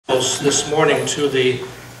This morning to the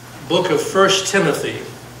book of 1 Timothy.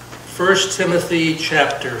 1 Timothy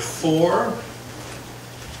chapter 4.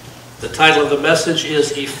 The title of the message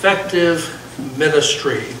is Effective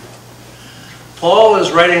Ministry. Paul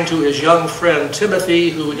is writing to his young friend Timothy,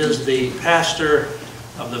 who is the pastor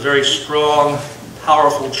of the very strong,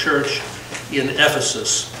 powerful church in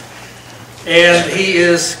Ephesus. And he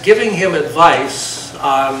is giving him advice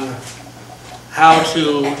on how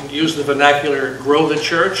to use the vernacular, grow the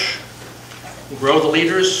church, grow the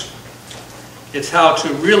leaders. It's how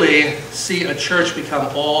to really see a church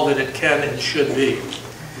become all that it can and should be.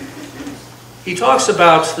 He talks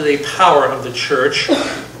about the power of the church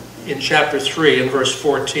in chapter 3 and verse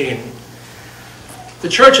 14. The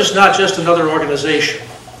church is not just another organization.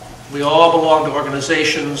 We all belong to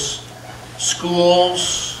organizations,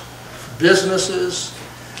 schools, businesses,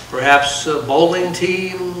 perhaps bowling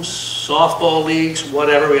teams, softball leagues,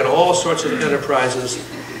 whatever. We had all sorts of enterprises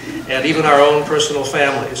and even our own personal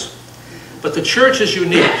families. But the church is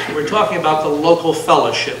unique. We're talking about the local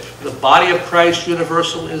fellowship. The body of Christ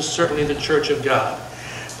universal is certainly the church of God.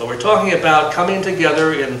 But we're talking about coming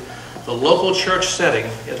together in the local church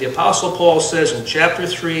setting. And the Apostle Paul says in chapter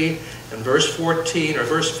 3 and verse 14 or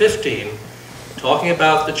verse 15, talking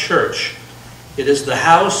about the church, it is the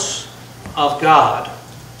house of God,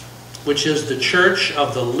 which is the church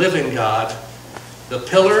of the living God, the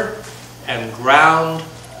pillar and ground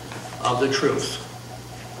of the truth.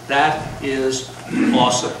 That is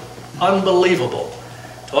awesome. Unbelievable.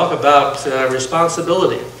 Talk about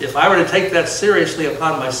responsibility. If I were to take that seriously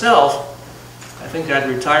upon myself, I think I'd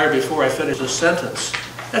retire before I finish this sentence.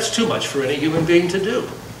 That's too much for any human being to do.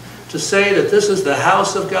 To say that this is the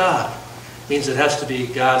house of God means it has to be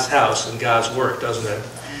God's house and God's work, doesn't it?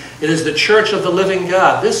 It is the church of the living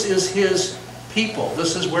God. This is his people.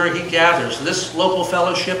 This is where he gathers. This local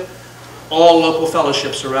fellowship, all local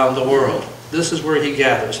fellowships around the world. This is where he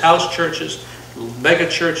gathers. House churches, mega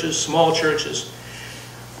churches, small churches.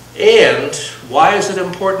 And why is it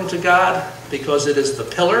important to God? Because it is the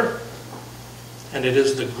pillar and it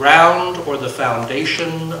is the ground or the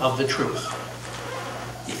foundation of the truth.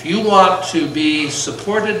 If you want to be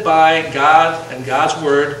supported by God and God's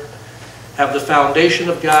Word, have the foundation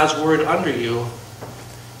of God's Word under you,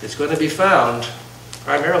 it's going to be found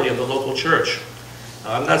primarily in the local church.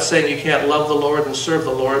 Now, I'm not saying you can't love the Lord and serve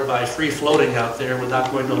the Lord by free-floating out there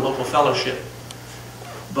without going to a local fellowship.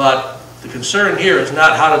 But the concern here is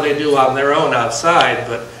not how do they do on their own outside,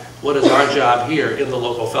 but what is our job here in the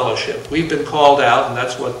local fellowship. We've been called out, and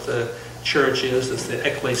that's what the church is. It's the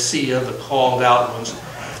ecclesia, the called out ones.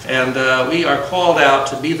 And we are called out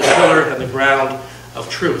to be the pillar and the ground of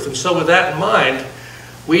truth. And so with that in mind,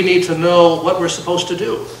 we need to know what we're supposed to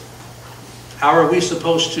do. How are we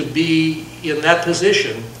supposed to be in that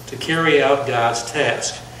position to carry out God's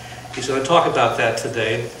task? He's going to talk about that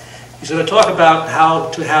today. He's going to talk about how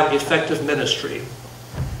to have effective ministry.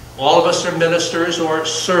 All of us are ministers or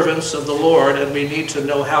servants of the Lord, and we need to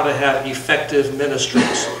know how to have effective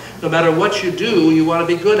ministries. No matter what you do, you want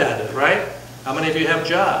to be good at it, right? How many of you have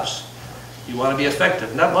jobs? You want to be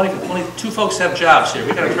effective. Only two folks have jobs here.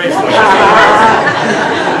 We've got to pray for them.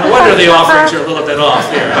 No wonder the offerings are a little bit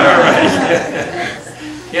off here. All right.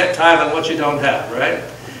 Can't tithe on what you don't have, right?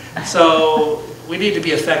 So we need to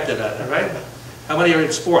be effective at it, right? How many are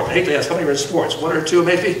in sports? I hate to ask, how many are in sports? One or two,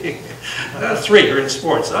 maybe? 3 are in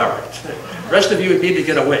sports. All right. The rest of you need to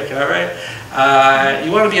get awake, all right?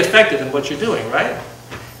 You want to be effective in what you're doing, right?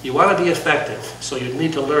 You want to be effective, so you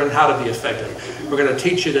need to learn how to be effective. We're going to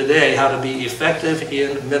teach you today how to be effective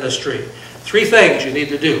in ministry. 3 things you need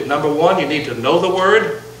to do. Number 1, you need to know the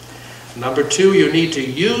Word. Number 2, you need to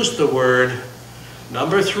use the Word.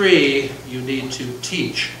 Number 3, you need to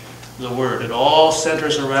teach the Word. It all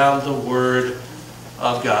centers around the Word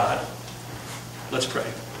of God. Let's pray.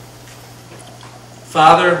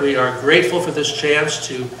 Father, we are grateful for this chance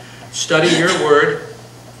to study your Word.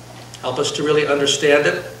 Help us to really understand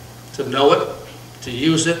it, to know it, to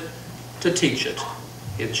use it, to teach it.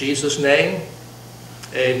 In Jesus' name,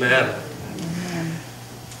 amen.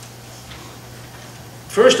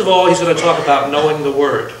 First of all, he's going to talk about knowing the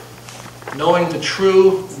Word. Knowing the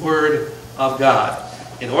true Word of God.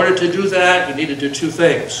 In order to do that, you need to do 2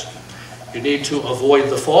 things. You need to avoid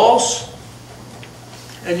the false,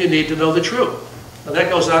 and you need to know the true. And that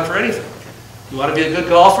goes on for anything. You want to be a good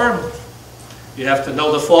golfer? You have to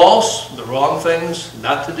know the false, the wrong things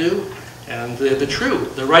not to do, and the true,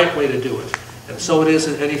 the right way to do it. And so it is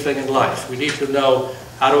in anything in life. We need to know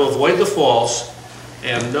how to avoid the false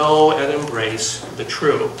and know and embrace the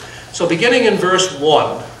true. So beginning in verse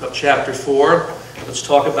 1 of chapter 4, let's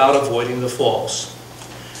talk about avoiding the false.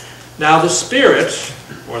 Now the Spirit,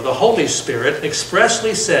 or the Holy Spirit,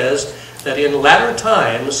 expressly says that in latter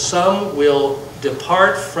times some will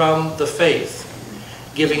depart from the faith,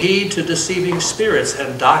 giving heed to deceiving spirits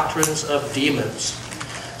and doctrines of demons,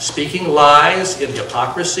 speaking lies in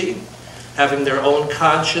hypocrisy, having their own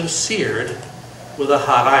conscience seared with a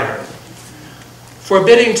hot iron,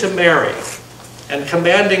 forbidding to marry, and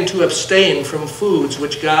commanding to abstain from foods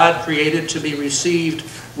which God created to be received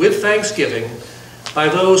with thanksgiving by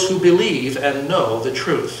those who believe and know the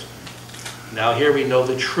truth. Now here we know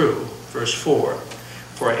the true. Verse 4.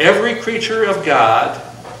 For every creature of God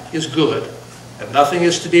is good, and nothing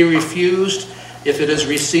is to be refused if it is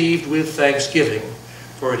received with thanksgiving,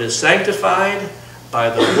 for it is sanctified by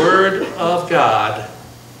the word of God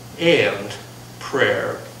and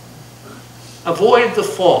prayer. Avoid the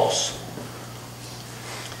false.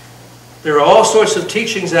 There are all sorts of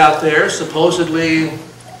teachings out there, supposedly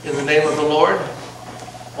in the name of the Lord.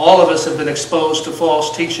 All of us have been exposed to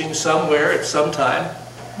false teaching somewhere at some time.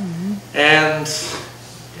 And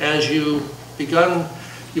as you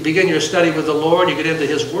begin your study with the Lord, you get into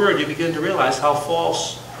His Word, you begin to realize how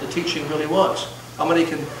false the teaching really was. How many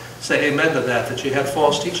can say amen to that you had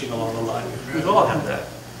false teaching along the line? We've all had that.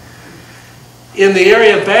 In the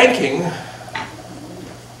area of banking,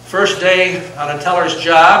 first day on a teller's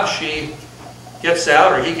job, she gets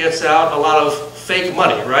out, or he gets out, a lot of fake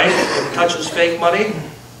money, right? And touches fake money?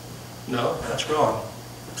 No, that's wrong.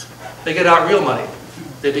 They get out real money.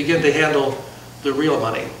 They begin to handle the real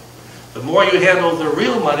money. The more you handle the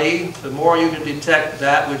real money, the more you can detect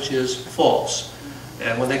that which is false.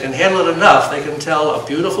 And when they can handle it enough, they can tell a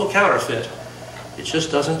beautiful counterfeit. It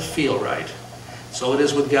just doesn't feel right. So it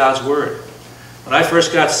is with God's Word. When I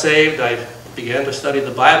first got saved, I began to study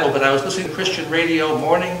the Bible, but I was listening to Christian radio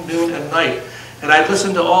morning, noon, and night. And I'd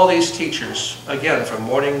listen to all these teachers, again, from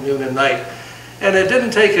morning, noon, and night. And it didn't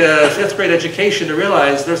take a fifth grade education to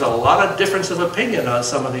realize there's a lot of difference of opinion on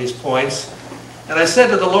some of these points. And I said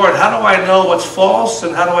to the Lord, how do I know what's false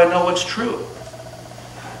and how do I know what's true?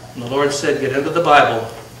 And the Lord said, get into the Bible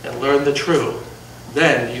and learn the true.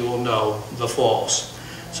 Then you will know the false.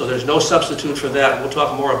 So there's no substitute for that. We'll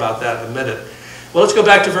talk more about that in a minute. Well, let's go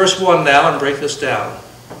back to verse 1 now and break this down.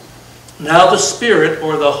 Now the Spirit,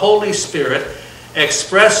 or the Holy Spirit,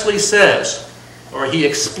 expressly says, or He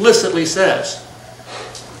explicitly says,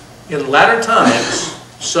 in latter times,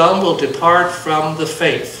 some will depart from the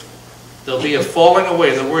faith. There'll be a falling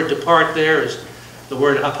away. The word depart there is the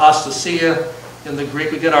word apostasia. In the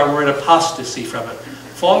Greek, we get our word apostasy from it.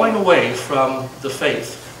 Falling away from the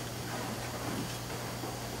faith.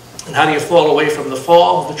 And how do you fall away from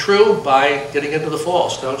the true? By getting into the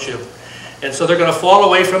false, don't you? And so they're going to fall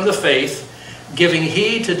away from the faith, giving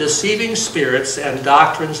heed to deceiving spirits and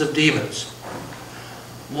doctrines of demons.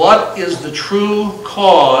 What is the true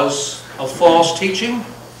cause of false teaching?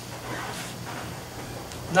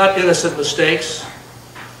 Not innocent mistakes,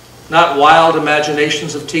 not wild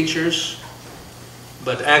imaginations of teachers,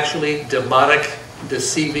 but actually demonic,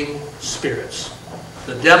 deceiving spirits.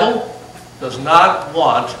 The devil does not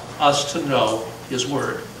want us to know His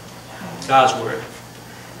Word, God's Word.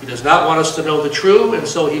 He does not want us to know the true, and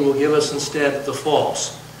so he will give us instead the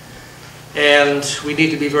false. And we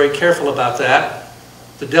need to be very careful about that.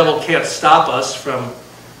 The devil can't stop us from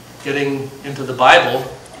getting into the Bible,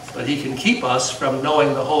 but he can keep us from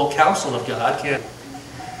knowing the whole counsel of God, can't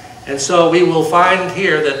he? And so we will find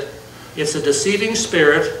here that it's a deceiving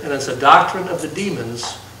spirit and it's a doctrine of the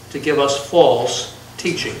demons to give us false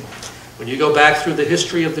teaching. When you go back through the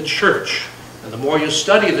history of the church, and the more you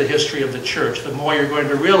study the history of the church, the more you're going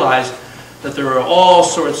to realize that there are all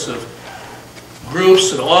sorts of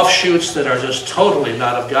groups and offshoots that are just totally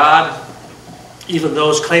not of God. Even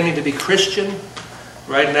those claiming to be Christian.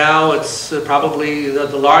 Right now, it's probably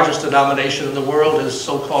the largest denomination in the world is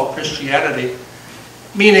so-called Christianity,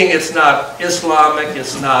 meaning it's not Islamic,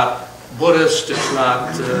 it's not Buddhist, it's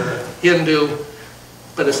not Hindu,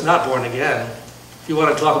 but it's not born again. If you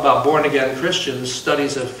want to talk about born-again Christians,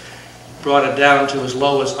 studies have brought it down to as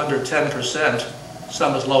low as under 10%,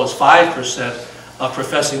 some as low as 5% of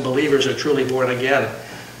professing believers are truly born again,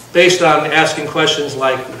 based on asking questions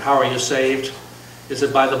like, how are you saved? Is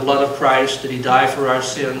it by the blood of Christ? Did He die for our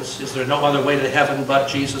sins? Is there no other way to heaven but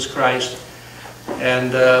Jesus Christ?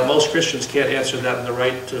 And most Christians can't answer that in the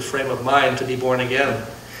right frame of mind to be born again.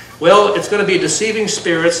 Well, it's going to be deceiving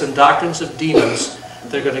spirits and doctrines of demons.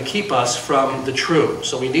 They're going to keep us from the true.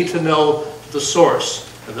 So we need to know the source.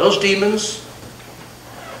 And those demons,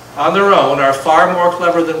 on their own, are far more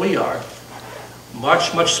clever than we are.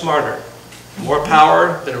 Much, much smarter. More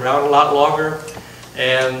power, been around a lot longer.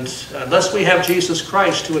 And unless we have Jesus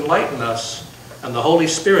Christ to enlighten us, and the Holy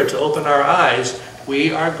Spirit to open our eyes,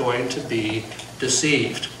 we are going to be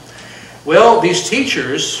deceived. Well, these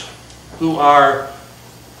teachers who are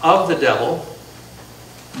of the devil,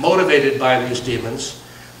 motivated by these demons,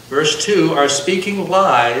 verse 2, are speaking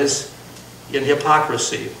lies in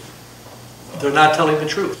hypocrisy. They're not telling the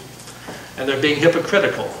truth, and they're being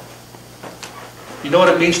hypocritical. You know what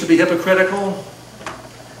it means to be hypocritical?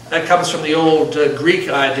 That comes from the old Greek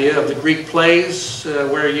idea of the Greek plays,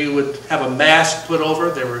 where you would have a mask put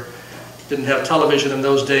over. Didn't have television in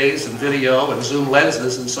those days, and video and zoom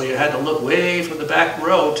lenses, and so you had to look way from the back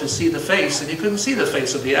row to see the face, and you couldn't see the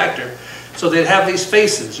face of the actor. So they'd have these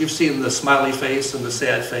faces. You've seen the smiley face and the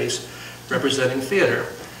sad face representing theater.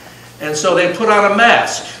 And so they put on a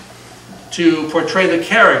mask to portray the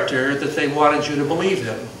character that they wanted you to believe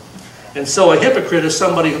in. And so a hypocrite is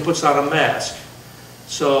somebody who puts on a mask.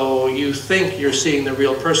 So you think you're seeing the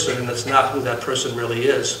real person, and it's not who that person really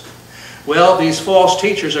is. Well, these false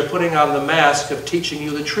teachers are putting on the mask of teaching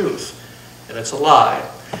you the truth, and it's a lie.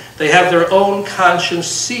 They have their own conscience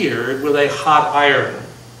seared with a hot iron.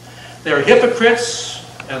 They are hypocrites,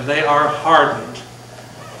 and they are hardened.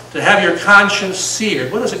 To have your conscience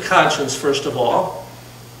seared. What is a conscience, first of all?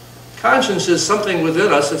 Conscience is something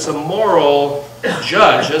within us. It's a moral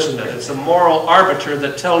judge, isn't it? It's a moral arbiter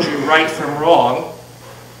that tells you right from wrong.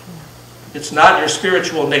 It's not your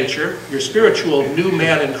spiritual nature. Your spiritual new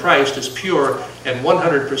man in Christ is pure and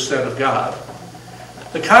 100% of God.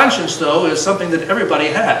 The conscience, though, is something that everybody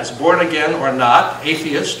has, born again or not,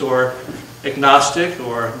 atheist or agnostic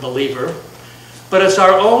or believer. But it's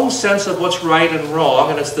our own sense of what's right and wrong,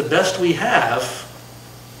 and it's the best we have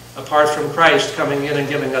apart from Christ coming in and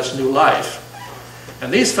giving us new life.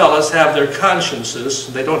 And these fellows have their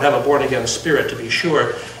consciences. They don't have a born-again spirit, to be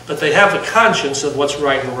sure, but they have the conscience of what's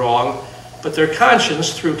right and wrong. But their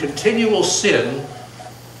conscience, through continual sin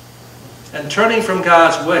and turning from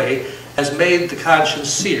God's way, has made the conscience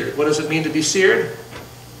seared. What does it mean to be seared?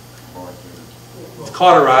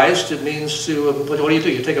 Cauterized. It means to, what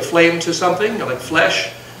do? You take a flame to something, like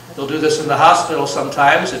flesh. They'll do this in the hospital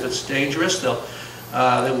sometimes. If it's dangerous, the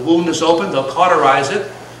wound is open, they'll cauterize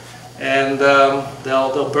it, and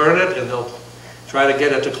they'll burn it, and they'll try to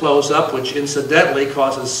get it to close up, which incidentally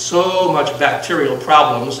causes so much bacterial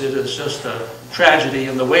problems. It is just a tragedy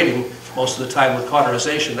in the waiting most of the time with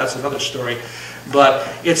cauterization. That's another story.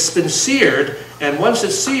 But it's been seared, and once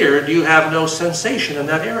it's seared, you have no sensation in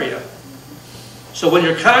that area. So when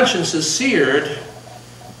your conscience is seared,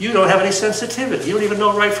 you don't have any sensitivity. You don't even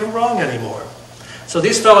know right from wrong anymore. So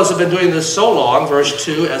these fellows have been doing this so long, verse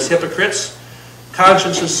 2, as hypocrites.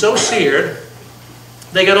 Conscience is so seared,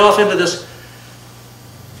 they get off into this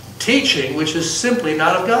teaching which is simply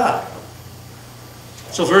not of God.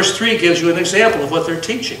 So verse 3 gives you an example of what they're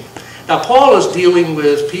teaching. Now Paul is dealing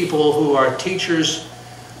with people who are teachers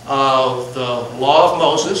of the law of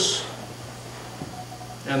Moses,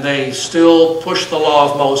 and they still push the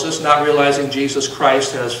law of Moses, not realizing Jesus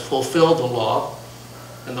Christ has fulfilled the law.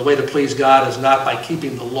 And the way to please God is not by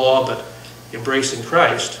keeping the law, but embracing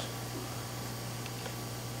Christ.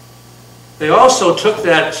 They also took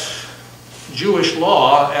that Jewish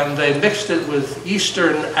law and they mixed it with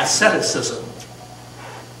Eastern asceticism.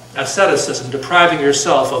 Asceticism, depriving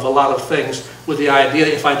yourself of a lot of things with the idea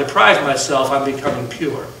that if I deprive myself, I'm becoming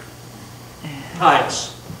pure.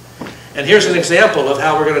 Pious. And here's an example of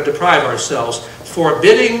how we're going to deprive ourselves.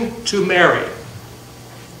 Forbidding to marry.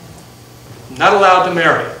 Not allowed to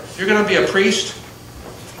marry. If you're going to be a priest,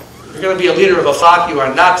 you're going to be a leader of a flock, you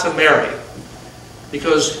are not to marry.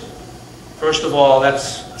 Because, first of all,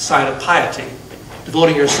 that's a sign of piety.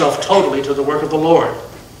 Devoting yourself totally to the work of the Lord.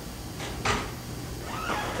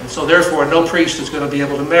 And so therefore, no priest is going to be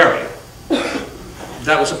able to marry.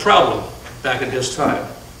 That was a problem back in his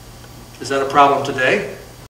time. Is that a problem today?